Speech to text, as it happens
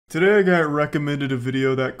Today I got recommended a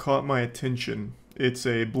video that caught my attention. It's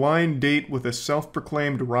a blind date with a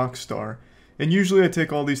self-proclaimed rock star. And usually I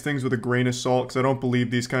take all these things with a grain of salt because I don't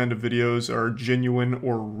believe these kind of videos are genuine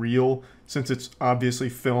or real, since it's obviously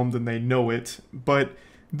filmed and they know it. But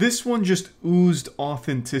this one just oozed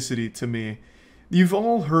authenticity to me. You've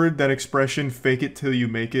all heard that expression, fake it till you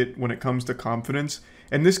make it, when it comes to confidence.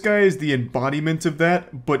 And this guy is the embodiment of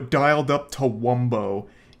that, but dialed up to wumbo.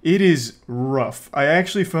 It is rough. I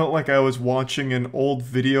actually felt like I was watching an old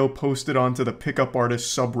video posted onto the Pickup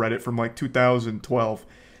Artist subreddit from like 2012.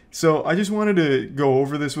 So I just wanted to go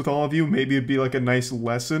over this with all of you. Maybe it'd be like a nice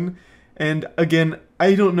lesson. And again,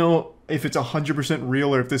 I don't know if it's 100%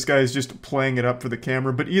 real or if this guy is just playing it up for the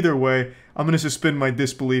camera, but either way, I'm going to suspend my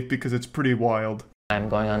disbelief because it's pretty wild. I'm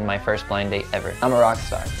going on my first blind date ever. I'm a rock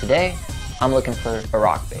star. Today, I'm looking for a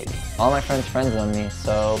rock baby. All my friends friend-zone me,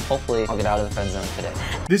 so hopefully I'll get out of the friend zone today.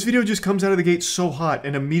 This video just comes out of the gate so hot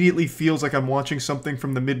and immediately feels like I'm watching something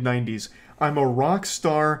from the mid-90s. I'm a rock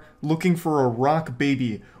star looking for a rock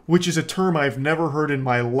baby, which is a term I've never heard in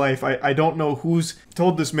my life. I don't know who's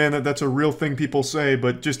told this man that that's a real thing people say,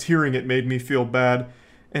 but just hearing it made me feel bad.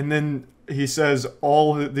 And then he says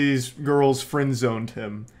all these girls friend-zoned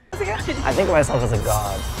him. I think of myself as a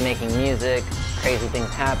god. Making music, crazy things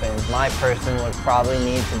happen. My person would probably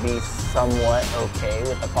need to be somewhat okay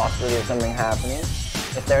with the possibility of something happening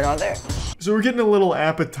if they're not there. So we're getting a little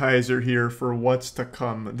appetizer here for what's to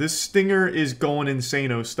come. This stinger is going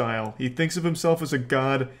insano style. He thinks of himself as a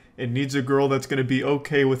god and needs a girl that's going to be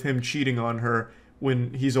okay with him cheating on her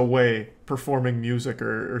when he's away performing music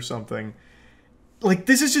or something. Like,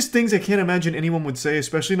 this is just things I can't imagine anyone would say,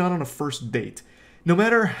 especially not on a first date. No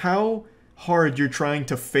matter how hard you're trying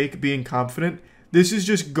to fake being confident, this is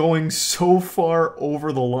just going so far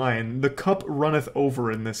over the line. The cup runneth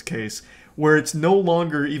over in this case, where it's no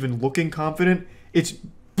longer even looking confident, it's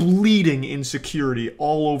bleeding insecurity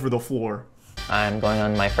all over the floor. I'm going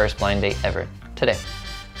on my first blind date ever. Today.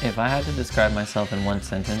 If I had to describe myself in one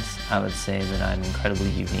sentence, I would say that I'm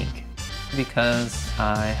incredibly unique. Because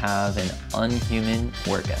I have an unhuman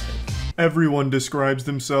work ethic. Everyone describes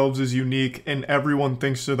themselves as unique, and everyone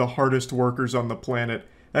thinks they're the hardest workers on the planet.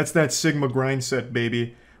 That's that Sigma grind set,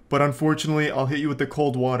 baby. But unfortunately, I'll hit you with the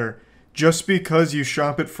cold water. Just because you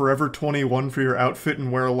shop at Forever 21 for your outfit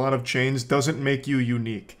and wear a lot of chains doesn't make you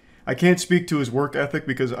unique. I can't speak to his work ethic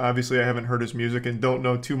because obviously I haven't heard his music and don't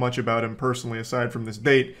know too much about him personally aside from this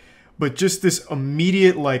date. But just this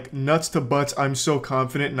immediate, like, nuts to butts, I'm so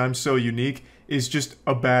confident and I'm so unique is just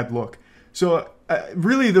a bad look. So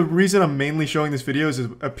really the reason I'm mainly showing this video is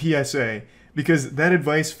a PSA, because that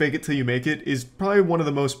advice, fake it till you make it, is probably one of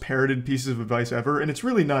the most parroted pieces of advice ever, and it's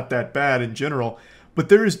really not that bad in general, but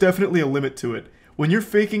there is definitely a limit to it. When you're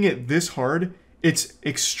faking it this hard, it's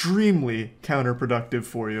extremely counterproductive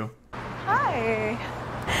for you. Hi,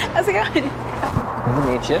 how's it going? Nice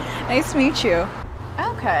to meet you. Nice to meet you.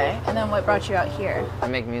 Okay, and then what brought you out here? I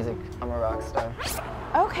make music. I'm a rock star.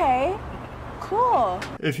 Okay. Cool.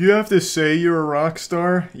 If you have to say you're a rock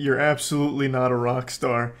star, you're absolutely not a rock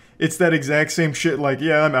star. It's that exact same shit like,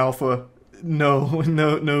 yeah, I'm alpha.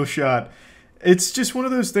 No shot. It's just one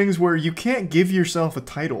of those things where you can't give yourself a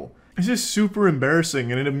title. It's just super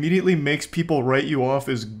embarrassing, and it immediately makes people write you off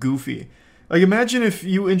as goofy. Like, imagine if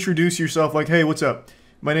you introduce yourself like, hey, what's up?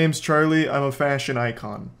 My name's Charlie, I'm a fashion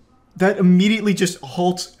icon. That immediately just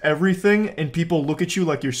halts everything, and people look at you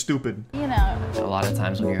like you're stupid. You know. A lot of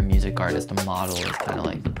times when you're a music artist, a model is kind of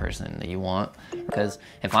like the person that you want. Because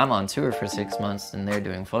if I'm on tour for 6 months and they're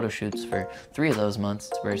doing photo shoots for 3 of those months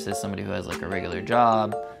versus somebody who has like a regular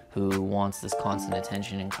job, who wants this constant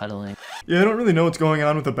attention and cuddling. Yeah, I don't really know what's going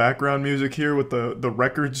on with the background music here with the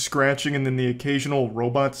record scratching and then the occasional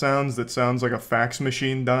robot sounds that sounds like a fax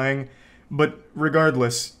machine dying. But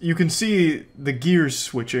regardless, you can see the gears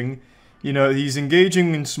switching. You know, he's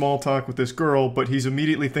engaging in small talk with this girl, but he's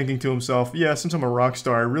immediately thinking to himself, yeah, since I'm a rock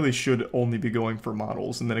star, I really should only be going for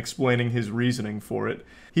models, and then explaining his reasoning for it.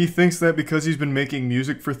 He thinks that because he's been making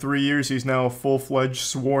music for 3 years, he's now a full-fledged,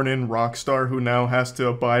 sworn-in rock star who now has to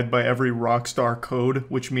abide by every rock star code,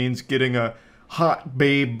 which means getting a hot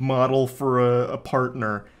babe model for a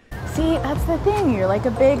partner. See, that's the thing. You're like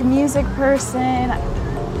a big music person.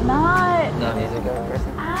 Not music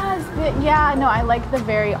person. As big. Yeah, no, I like the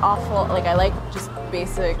very awful, like I like just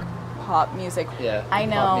basic pop music. Yeah, I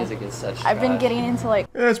know. Pop music is such I've been trash. getting into like...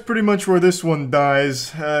 Yeah, that's pretty much where this one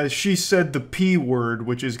dies. She said the P word,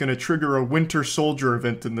 which is going to trigger a Winter Soldier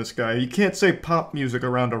event in this guy. You can't say pop music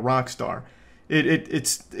around a rock star.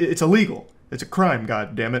 It's illegal. It's a crime,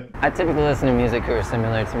 goddammit. I typically listen to music who are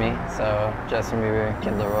similar to me, so Justin Bieber,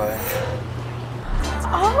 Kid Laroi.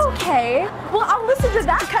 Oh, okay. Well, I'll listen to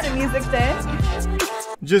that kind of music then.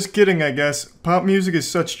 Just kidding, I guess. Pop music is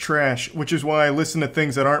such trash, which is why I listen to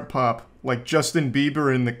things that aren't pop, like Justin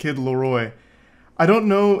Bieber and the Kid Laroi. I don't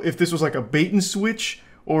know if this was like a bait and switch,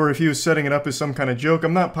 or if he was setting it up as some kind of joke.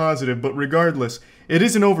 I'm not positive, but regardless, it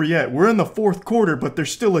isn't over yet. We're in the fourth quarter, but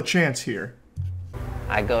there's still a chance here.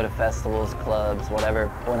 I go to festivals, clubs, whatever.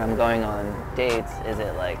 When I'm going on dates, is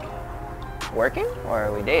it like working or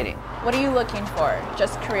are we dating? What are you looking for?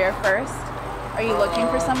 Just career first? Are you looking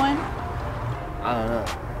for someone? I don't know.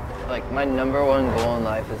 Like, my number one goal in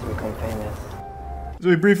life is to become famous. So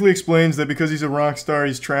he briefly explains that because he's a rock star,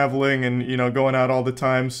 he's traveling and, you know, going out all the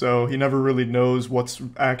time, so he never really knows what's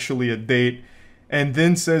actually a date, and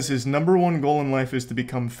then says his number one goal in life is to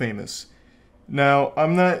become famous. Now,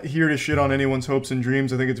 I'm not here to shit on anyone's hopes and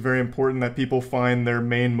dreams. I think it's very important that people find their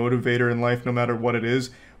main motivator in life no matter what it is.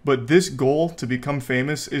 But this goal to become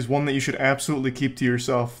famous is one that you should absolutely keep to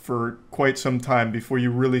yourself for quite some time before you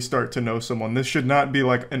really start to know someone. This should not be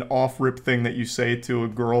like an off-rip thing that you say to a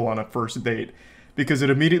girl on a first date, because it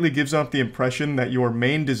immediately gives off the impression that your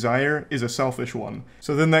main desire is a selfish one.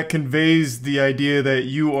 So then that conveys the idea that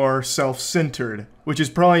you are self-centered, which is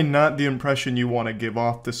probably not the impression you want to give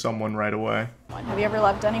off to someone right away. Have you ever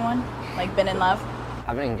loved anyone? Like, been in love?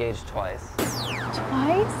 I've been engaged twice.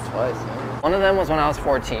 Twice? Twice, yeah. One of them was when I was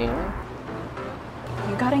 14.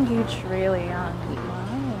 You got engaged really young.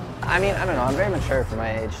 Wow. I mean, I don't know, I'm very mature for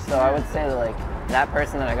my age, so I would say that, like, that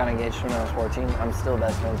person that I got engaged to when I was 14, I'm still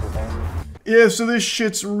best friends with her. Yeah, so this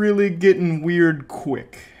shit's really getting weird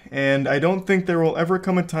quick, and I don't think there will ever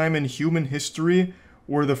come a time in human history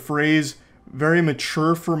where the phrase, very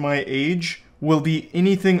mature for my age, will be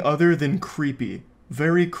anything other than creepy.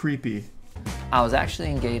 Very creepy. I was actually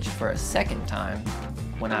engaged for a second time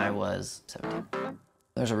when I was 17.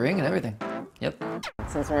 There's a ring and everything. Yep.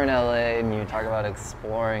 Since we're in LA and you talk about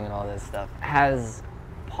exploring and all this stuff, has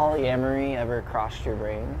polyamory ever crossed your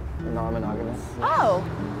brain? Non-monogamous? Oh,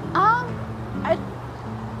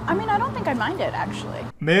 I mean, I don't think I mind it, actually.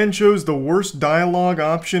 Man chose the worst dialogue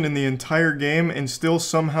option in the entire game and still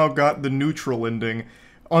somehow got the neutral ending.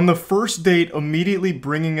 On the first date, immediately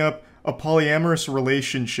bringing up a polyamorous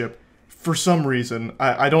relationship. For some reason,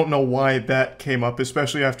 I don't know why that came up,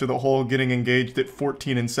 especially after the whole getting engaged at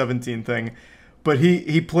 14 and 17 thing. But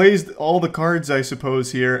he plays all the cards, I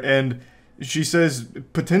suppose, here, and she says,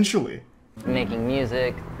 potentially. Making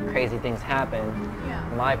music, crazy things happen. Yeah.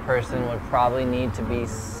 My person would probably need to be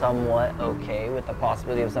somewhat okay with the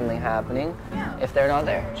possibility of something happening. Yeah. If they're not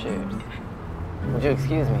there. Cheers. Would you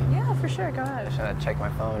excuse me? Yeah, for sure, go I ahead. should check my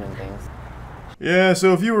phone and things. Yeah,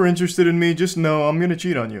 so if you were interested in me, just know I'm gonna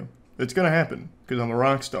cheat on you. It's gonna happen, because I'm a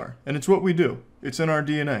rock star, and it's what we do. It's in our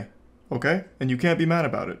DNA, okay? And you can't be mad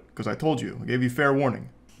about it, because I told you, I gave you fair warning.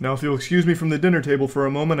 Now if you'll excuse me from the dinner table for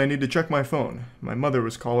a moment, I need to check my phone. My mother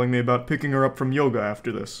was calling me about picking her up from yoga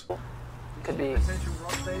after this. Could be.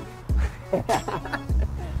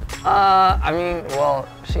 I mean, well,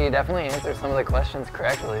 she definitely answered some of the questions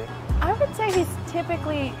correctly. I would say he's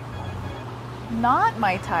typically not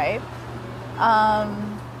my type,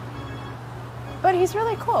 but he's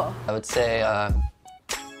really cool. I would say,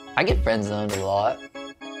 I get friend zoned a lot.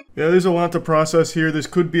 Yeah, there's a lot to process here. This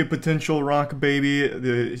could be a potential rock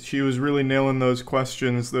baby. She was really nailing those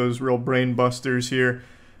questions, those real brain busters here.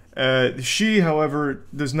 She, however,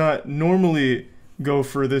 does not normally go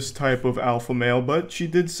for this type of alpha male, but she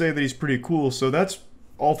did say that he's pretty cool, so that's,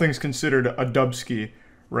 all things considered, a dubski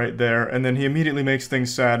right there. And then he immediately makes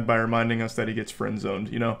things sad by reminding us that he gets friend-zoned,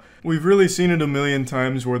 you know? We've really seen it a million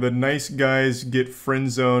times where the nice guys get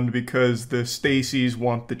friend-zoned because the Stacys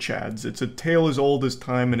want the Chads. It's a tale as old as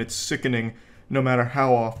time, and it's sickening no matter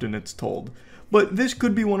how often it's told. But this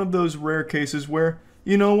could be one of those rare cases where,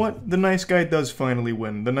 you know what, the nice guy does finally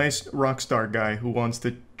win. The nice rock star guy who wants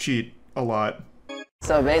to cheat a lot.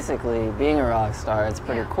 So basically, being a rock star, it's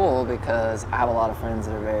pretty cool because I have a lot of friends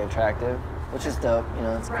that are very attractive, which is dope. You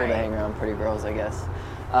know, it's cool to hang around pretty girls, I guess.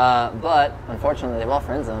 But unfortunately, they've all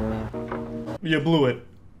friend zoned me. You blew it.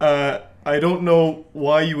 I don't know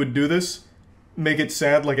why you would do this. Make it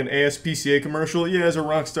sad like an ASPCA commercial. Yeah, as a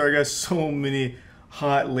rock star, I got so many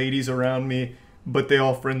hot ladies around me, but they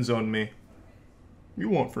all friend zone me. You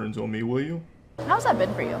won't friend zone me, will you? How's that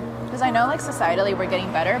been for you? Because I know, like, societally we're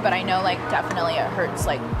getting better, but I know, like, definitely it hurts,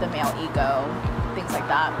 like, the male ego, things like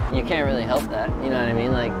that. You can't really help that, you know what I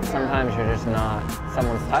mean? Like, sometimes you're just not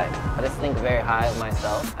someone's type. I just think very high of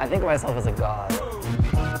myself. I think of myself as a god.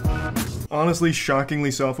 Honestly, shockingly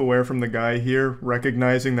self-aware from the guy here,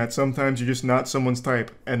 recognizing that sometimes you're just not someone's type,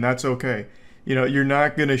 and that's okay. You know, you're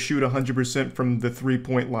not gonna shoot 100% from the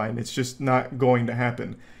three-point line. It's just not going to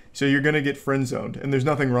happen. So you're gonna get friend zoned, and there's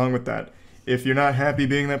nothing wrong with that. If you're not happy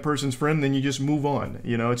being that person's friend, then you just move on.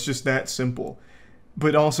 You know, it's just that simple.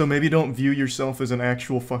 But also, maybe don't view yourself as an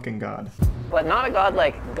actual fucking god. But not a god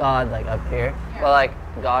like up here, but like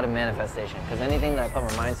God of manifestation. Because anything that I put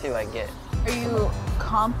my mind to, I get. Are you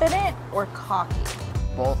confident or cocky?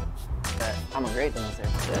 Both. But I'm a great dancer.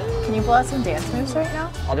 Can you pull out some dance moves right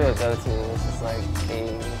now? I'll do a go-to. It's just like,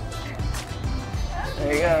 hey.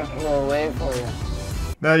 There you go, a little wave for you.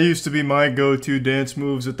 That used to be my go-to dance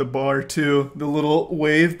moves at the bar too, the little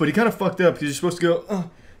wave, but he kind of fucked up because you're supposed to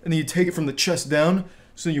go, and then you take it from the chest down,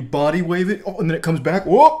 so you body wave it, and then it comes back,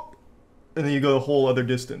 whoop, and then you go the whole other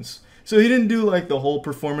distance. So he didn't do like the whole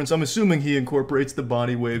performance. I'm assuming he incorporates the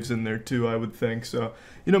body waves in there too, I would think. So,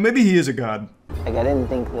 you know, maybe he is a god. Like, I didn't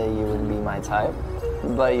think that you would be my type,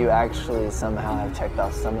 but you actually somehow have checked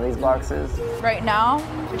off some of these boxes. Right now,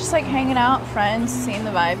 we're just like hanging out, friends, seeing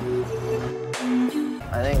the vibe.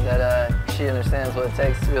 I think that she understands what it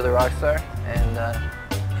takes to be the rock star, and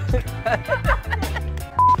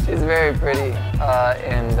she's very pretty,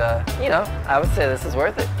 and you know, I would say this is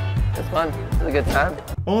worth it. It's fun. It's a good time.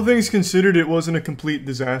 All things considered, it wasn't a complete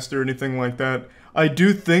disaster or anything like that. I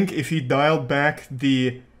do think if he dialed back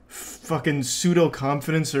the fucking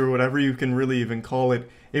pseudo-confidence or whatever you can really even call it,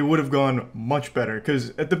 it would have gone much better.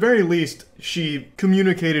 Because at the very least, she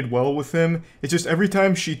communicated well with him. It's just every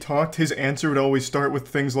time she talked, his answer would always start with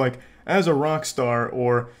things like, as a rock star,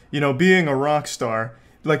 or, you know, being a rock star.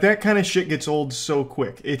 Like, that kind of shit gets old so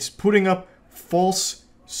quick. It's putting up false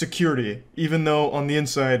security, even though on the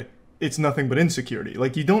inside, it's nothing but insecurity.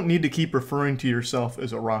 Like, you don't need to keep referring to yourself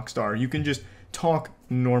as a rock star. You can just talk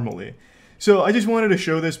normally. So I just wanted to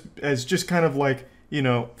show this as just kind of like, you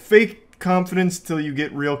know, fake confidence till you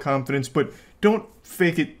get real confidence, but don't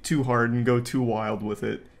fake it too hard and go too wild with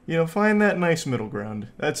it. You know, find that nice middle ground.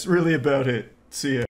 That's really about it. See ya.